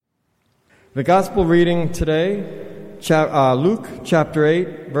The gospel reading today, Luke chapter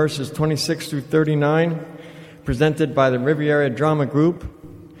 8, verses 26 through 39, presented by the Riviera Drama Group.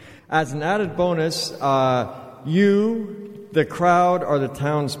 As an added bonus, you, the crowd, are the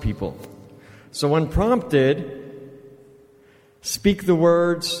townspeople. So when prompted, speak the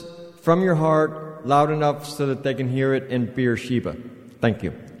words from your heart loud enough so that they can hear it in Beersheba. Thank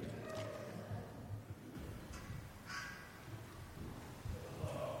you.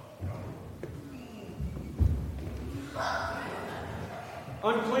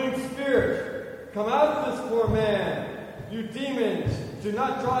 Unclean spirit, come out of this poor man. You demons, do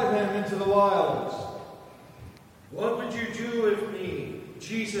not drive him into the wilds. What would you do with me,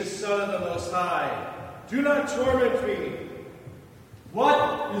 Jesus, Son of the Most High? Do not torment me.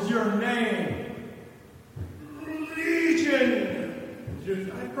 What is your name? Legion.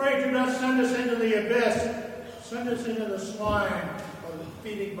 I pray, do not send us into the abyss. Send us into the swine or the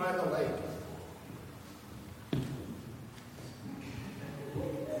feeding by the lake.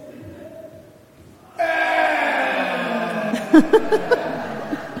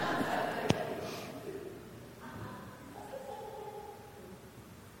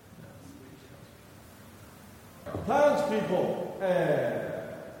 Townspeople,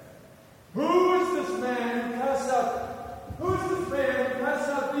 who is this man who casts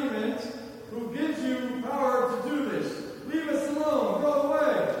out demons, who gives you power to do this? Leave us alone, go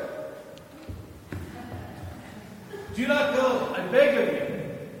away. Do not go, I beg of you.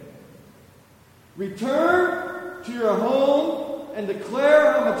 Return to your home and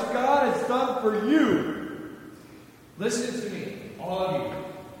declare how much God has done for you. Listen to me, all of you.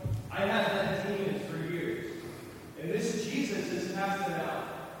 I have led demons for years, and this Jesus has cast them out,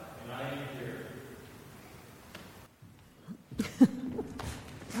 and I am here.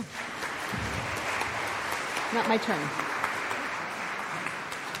 Not my turn.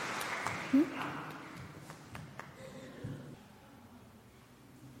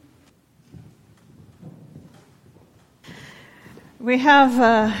 We have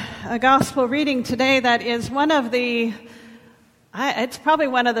a gospel reading today that is it's probably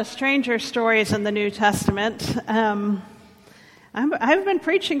one of the stranger stories in the New Testament. I've been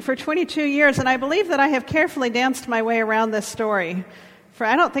preaching for 22 years, and I believe that I have carefully danced my way around this story.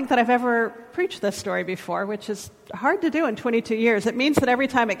 I don't think that I've ever preached this story before, which is hard to do in 22 years. It means that every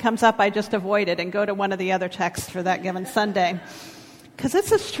time it comes up, I just avoid it and go to one of the other texts for that given Sunday. Because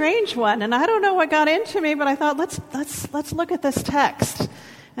it's a strange one, and I don't know what got into me, but I thought, let's look at this text.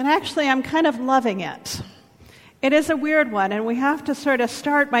 And actually, I'm kind of loving it. It is a weird one, and we have to sort of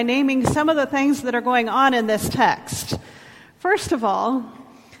start by naming some of the things that are going on in this text. First of all,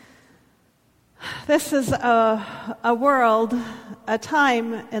 this is a world, a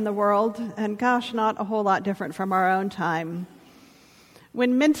time in the world, and gosh, not a whole lot different from our own time,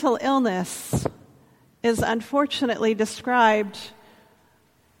 when mental illness is unfortunately described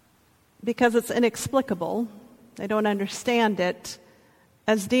because it's inexplicable, they don't understand it,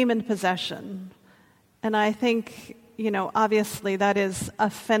 as demon possession. And I think, obviously that is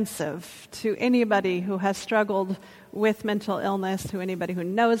offensive to anybody who has struggled with mental illness, to anybody who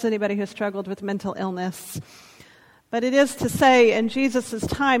knows anybody who struggled with mental illness. But it is to say, in Jesus'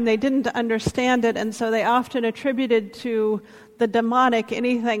 time, they didn't understand it, and so they often attributed to the demonic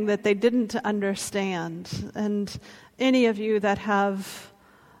anything that they didn't understand. And any of you that have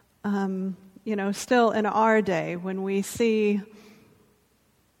still in our day, when we see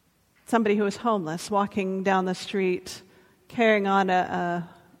somebody who is homeless walking down the street, carrying on a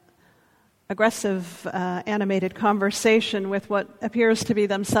aggressive, animated conversation with what appears to be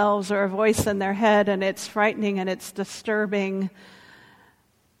themselves or a voice in their head, and it's frightening and it's disturbing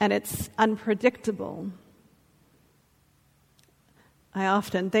and it's unpredictable. I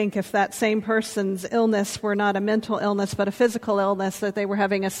often think if that same person's illness were not a mental illness but a physical illness, that they were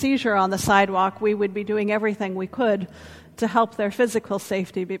having a seizure on the sidewalk, we would be doing everything we could to help their physical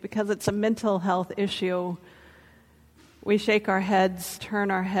safety. But because it's a mental health issue, we shake our heads, turn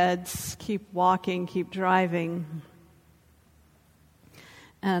our heads, keep walking, keep driving.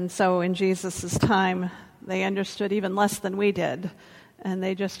 And so in Jesus' time, they understood even less than we did. And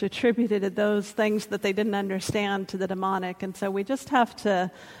they just attributed those things that they didn't understand to the demonic. And so we just have to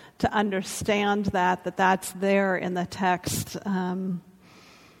understand that's there in the text.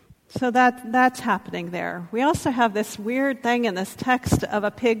 So that's happening there. We also have this weird thing in this text of a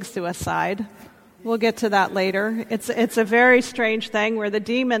pig suicide. We'll get to that later. It's a very strange thing where the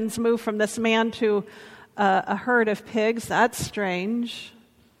demons move from this man to a herd of pigs. That's strange.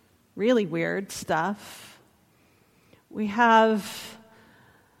 Really weird stuff. We have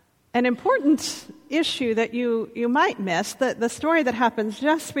An important issue that you might miss, the story that happens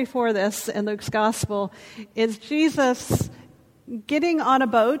just before this in Luke's Gospel, is Jesus getting on a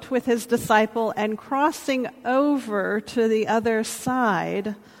boat with his disciple and crossing over to the other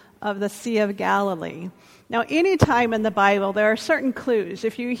side of the Sea of Galilee. Now, any time in the Bible, there are certain clues.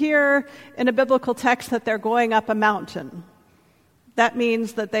 If you hear in a biblical text that they're going up a mountain, that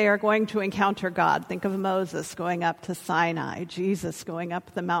means that they are going to encounter God. Think of Moses going up to Sinai, Jesus going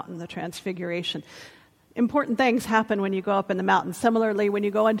up the mountain, the Transfiguration. Important things happen when you go up in the mountain. Similarly, when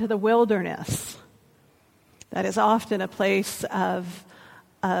you go into the wilderness, that is often a place of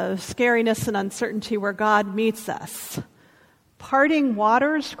scariness and uncertainty where God meets us. Parting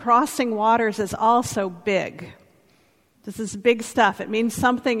waters, crossing waters is also big. This is big stuff. It means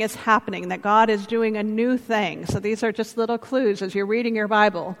something is happening, that God is doing a new thing. So these are just little clues as you're reading your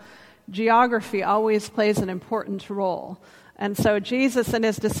Bible. Geography always plays an important role. And so Jesus and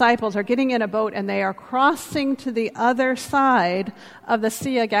his disciples are getting in a boat and they are crossing to the other side of the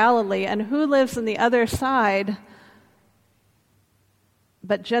Sea of Galilee. And who lives on the other side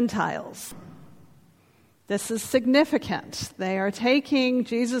but Gentiles? This is significant.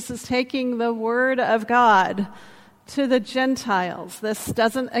 Jesus is taking the word of God to the Gentiles. This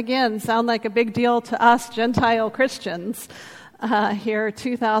doesn't, again, sound like a big deal to us Gentile Christians here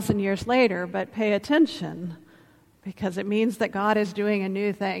 2,000 years later, but pay attention because it means that God is doing a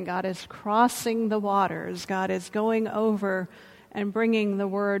new thing. God is crossing the waters. God is going over and bringing the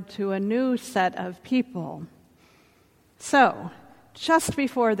word to a new set of people. So, just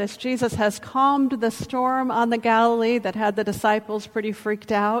before this, Jesus has calmed the storm on the Galilee that had the disciples pretty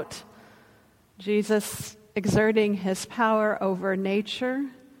freaked out. Jesus exerting his power over nature.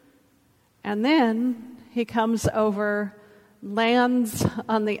 And then he comes over, lands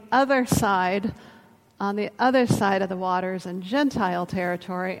on the other side of the waters in Gentile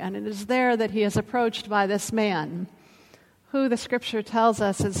territory, and it is there that he is approached by this man, who the scripture tells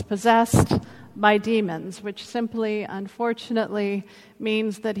us is possessed by demons, which simply, unfortunately,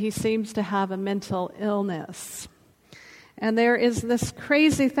 means that he seems to have a mental illness. And there is this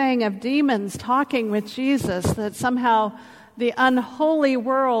crazy thing of demons talking with Jesus that somehow the unholy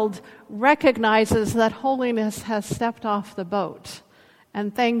world recognizes that holiness has stepped off the boat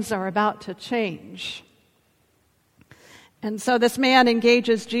and things are about to change. And so this man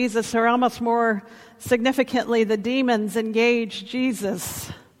engages Jesus, or almost more significantly, the demons engage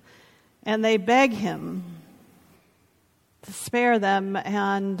Jesus, and they beg him to spare them.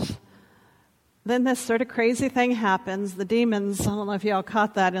 And then this sort of crazy thing happens. The demons, I don't know if y'all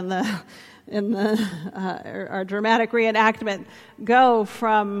caught that in our dramatic reenactment, go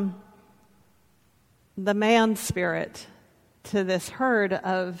from the man spirit to this herd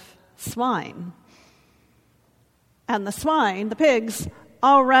of swine. And the swine, the pigs,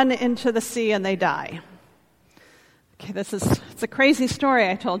 all run into the sea and they die. Okay, it's a crazy story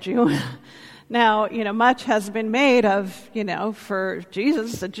I told you. Now, much has been made of, for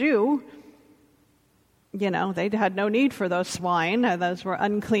Jesus, a Jew, they had no need for those swine. Those were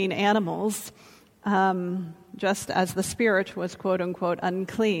unclean animals, just as the spirit was, quote unquote,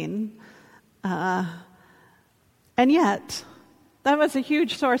 unclean. And yet, that was a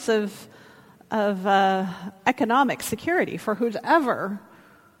huge source of economic security for whoever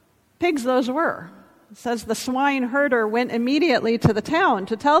pigs those were. It says the swine herder went immediately to the town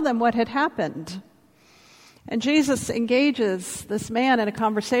to tell them what had happened. And Jesus engages this man in a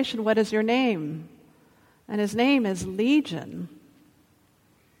conversation. What is your name? And his name is Legion.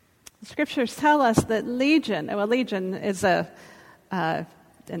 The scriptures tell us that legion is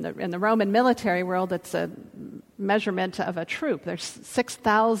in the Roman military world, it's a measurement of a troop. There's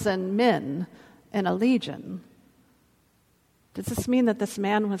 6,000 men in a legion. Does this mean that this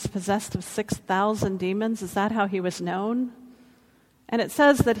man was possessed of 6,000 demons? Is that how he was known? And it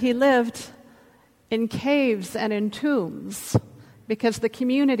says that he lived in caves and in tombs because the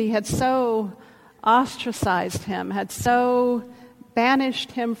community had so ostracized him, had so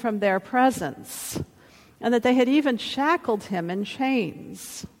banished him from their presence, and that they had even shackled him in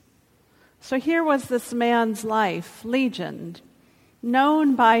chains. So here was this man's life, Legion,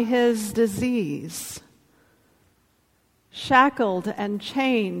 known by his disease, shackled and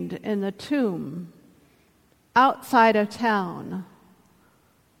chained in the tomb outside of town.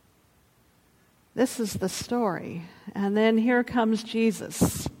 This is the story. And then here comes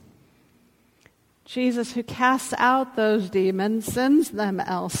Jesus. Jesus, who casts out those demons, sends them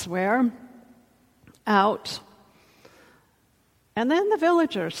elsewhere, out. And then the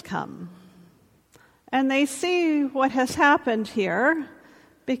villagers come. And they see what has happened here,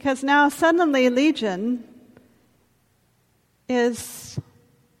 because now suddenly Legion is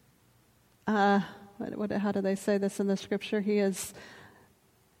how do they say this in the scripture? He is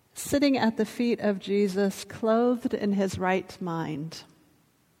sitting at the feet of Jesus, clothed in his right mind.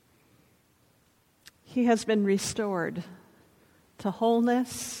 He has been restored to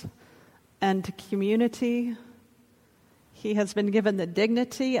wholeness and to community. He has been given the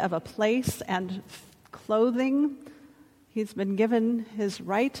dignity of a place and clothing. He's been given his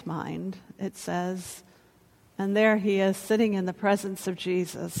right mind, it says, and there he is sitting in the presence of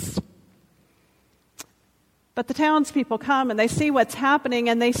Jesus. But the townspeople come and they see what's happening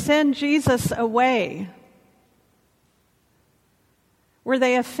and they send Jesus away. Were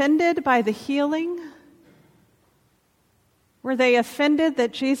they offended by the healing? Were they offended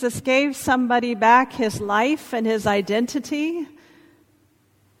that Jesus gave somebody back his life and his identity?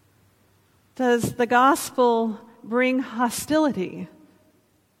 Does the gospel bring hostility,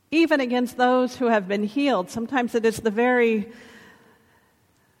 even against those who have been healed? Sometimes it is the very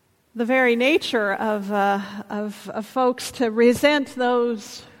nature of folks to resent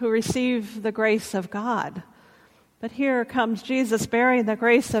those who receive the grace of God. But here comes Jesus bearing the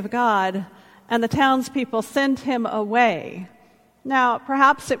grace of God, and the townspeople send him away. Now,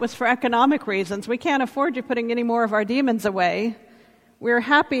 perhaps it was for economic reasons. We can't afford you putting any more of our demons away. We're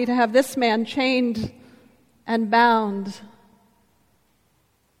happy to have this man chained and bound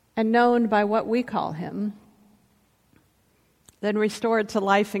and known by what we call him, then restored to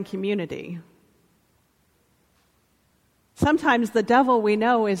life and community. Sometimes the devil we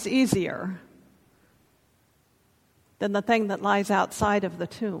know is easier than the thing that lies outside of the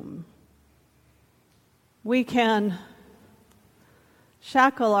tomb. We can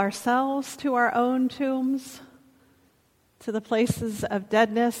shackle ourselves to our own tombs, to the places of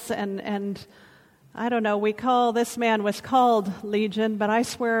deadness, and I don't know, this man was called Legion, but I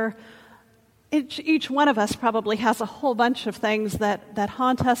swear each one of us probably has a whole bunch of things that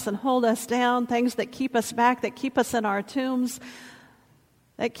haunt us and hold us down, things that keep us back, that keep us in our tombs,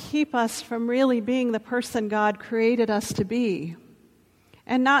 that keep us from really being the person God created us to be.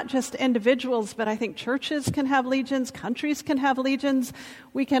 And not just individuals, but I think churches can have legions, countries can have legions.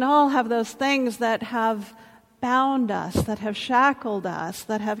 We can all have those things that have bound us, that have shackled us,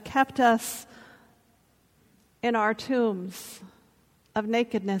 that have kept us in our tombs of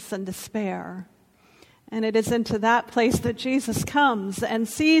nakedness and despair. And it is into that place that Jesus comes and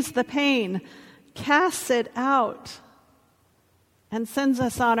sees the pain, casts it out, and sends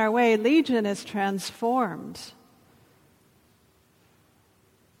us on our way. Legion is transformed.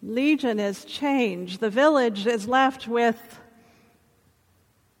 Legion is changed. The village is left with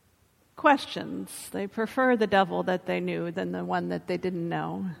questions. They prefer the devil that they knew than the one that they didn't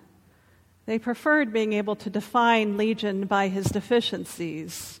know. They preferred being able to define Legion by his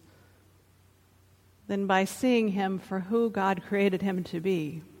deficiencies than by seeing him for who God created him to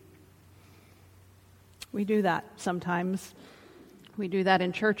be. We do that sometimes. We do that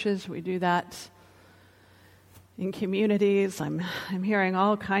in churches. We do that in communities. I'm hearing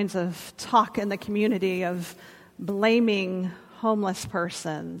all kinds of talk in the community of blaming homeless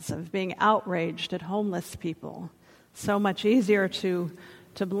persons, of being outraged at homeless people. So much easier to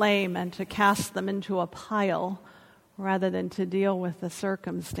blame and to cast them into a pile rather than to deal with the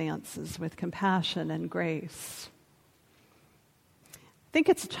circumstances with compassion and grace. I think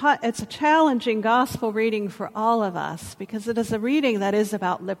it's a challenging gospel reading for all of us because it is a reading that is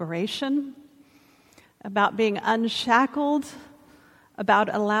about liberation, about being unshackled,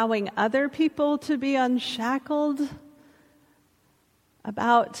 about allowing other people to be unshackled,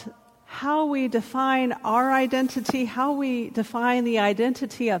 about how we define our identity, how we define the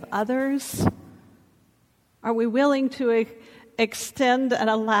identity of others. Are we willing to extend and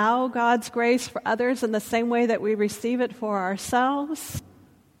allow God's grace for others in the same way that we receive it for ourselves?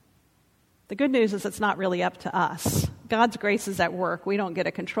 The good news is it's not really up to us. God's grace is at work. We don't get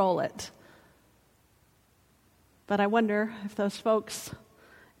to control it. But I wonder if those folks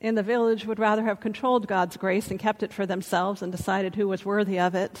in the village would rather have controlled God's grace and kept it for themselves and decided who was worthy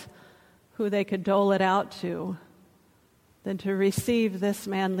of it, who they could dole it out to, than to receive this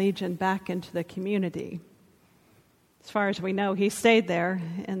man Legion back into the community. As far as we know, he stayed there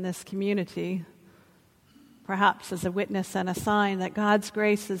in this community, perhaps as a witness and a sign that God's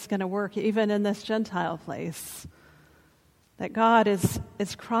grace is going to work even in this Gentile place. That God is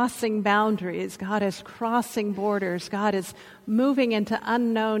crossing boundaries, God is crossing borders, God is moving into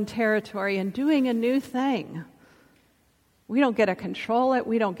unknown territory and doing a new thing. We don't get to control it,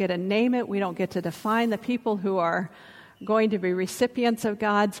 we don't get to name it, we don't get to define the people who are going to be recipients of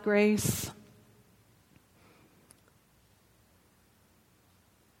God's grace.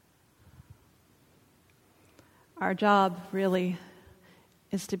 Our job really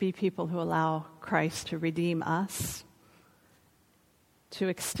is to be people who allow Christ to redeem us, to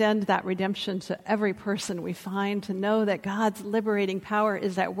extend that redemption to every person we find, to know that God's liberating power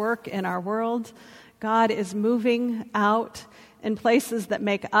is at work in our world. God is moving out in places that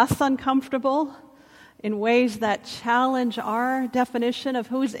make us uncomfortable, in ways that challenge our definition of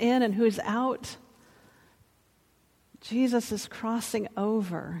who's in and who's out. Jesus is crossing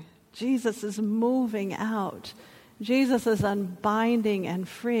over. Jesus is moving out. Jesus is unbinding and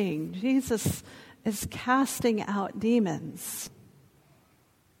freeing. Jesus is casting out demons.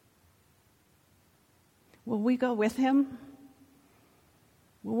 Will we go with him?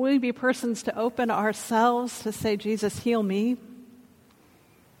 Will we be persons to open ourselves to say, Jesus, heal me?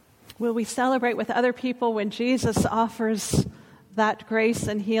 Will we celebrate with other people when Jesus offers that grace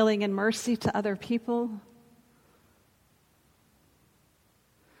and healing and mercy to other people?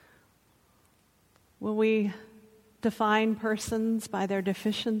 Will we define persons by their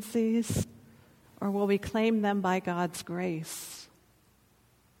deficiencies, or will we claim them by God's grace?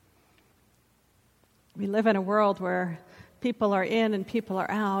 We live in a world where people are in and people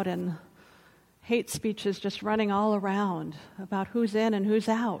are out, and hate speech is just running all around about who's in and who's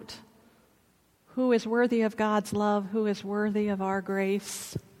out. Who is worthy of God's love? Who is worthy of our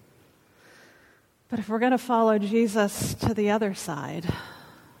grace? But if we're going to follow Jesus to the other side,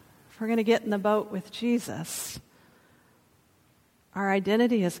 if we're going to get in the boat with Jesus, our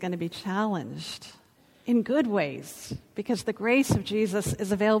identity is going to be challenged in good ways, because the grace of Jesus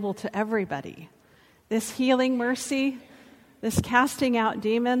is available to everybody. This healing mercy, this casting out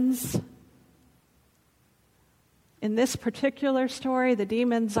demons. In this particular story, the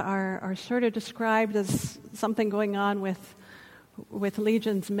demons are sort of described as something going on with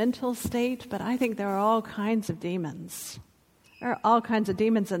Legion's mental state, but I think there are all kinds of demons. There are all kinds of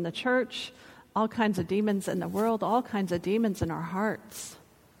demons in the church, all kinds of demons in the world, all kinds of demons in our hearts.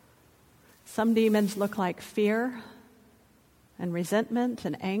 Some demons look like fear and resentment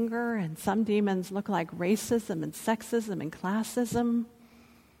and anger, and some demons look like racism and sexism and classism.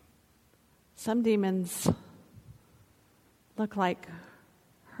 Some demons look like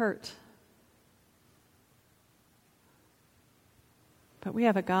hurt. But we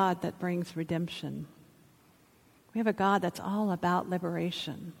have a God that brings redemption. We have a God that's all about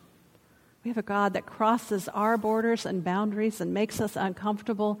liberation. We have a God that crosses our borders and boundaries and makes us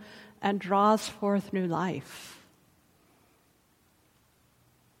uncomfortable and draws forth new life.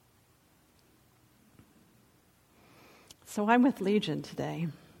 So I'm with Legion today.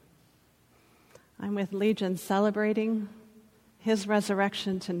 I'm with Legion celebrating his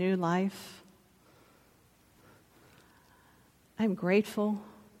resurrection to new life. I'm grateful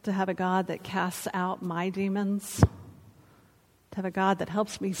to have a God that casts out my demons, to have a God that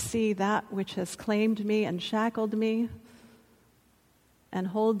helps me see that which has claimed me and shackled me and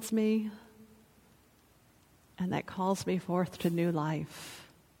holds me, and that calls me forth to new life.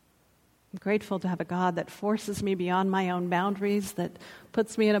 I'm grateful to have a God that forces me beyond my own boundaries, that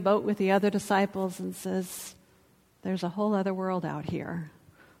puts me in a boat with the other disciples and says, there's a whole other world out here.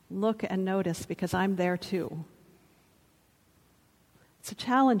 Look and notice, because I'm there too. It's a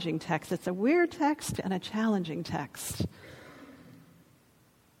challenging text. It's a weird text and a challenging text.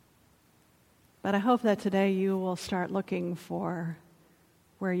 But I hope that today you will start looking for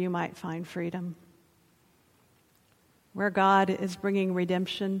where you might find freedom, where God is bringing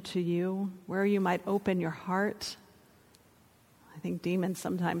redemption to you, where you might open your heart. I think demons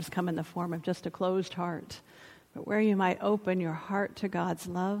sometimes come in the form of just a closed heart, but where you might open your heart to God's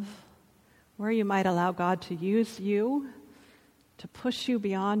love, where you might allow God to use you to push you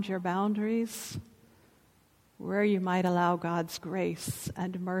beyond your boundaries, where you might allow God's grace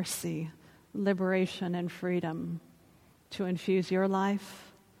and mercy, liberation and freedom to infuse your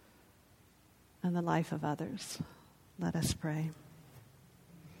life and the life of others. Let us pray.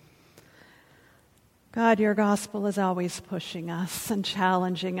 God, your gospel is always pushing us and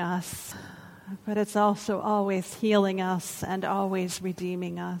challenging us, but it's also always healing us and always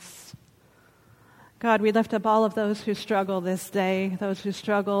redeeming us. God, we lift up all of those who struggle this day, those who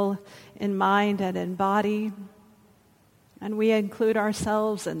struggle in mind and in body, and we include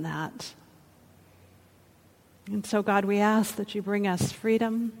ourselves in that. And so, God, we ask that you bring us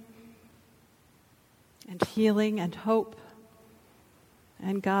freedom and healing and hope.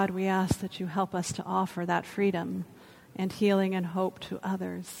 And God, we ask that you help us to offer that freedom and healing and hope to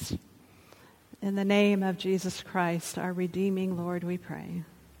others. In the name of Jesus Christ, our redeeming Lord, we pray.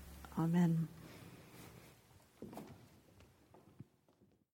 Amen.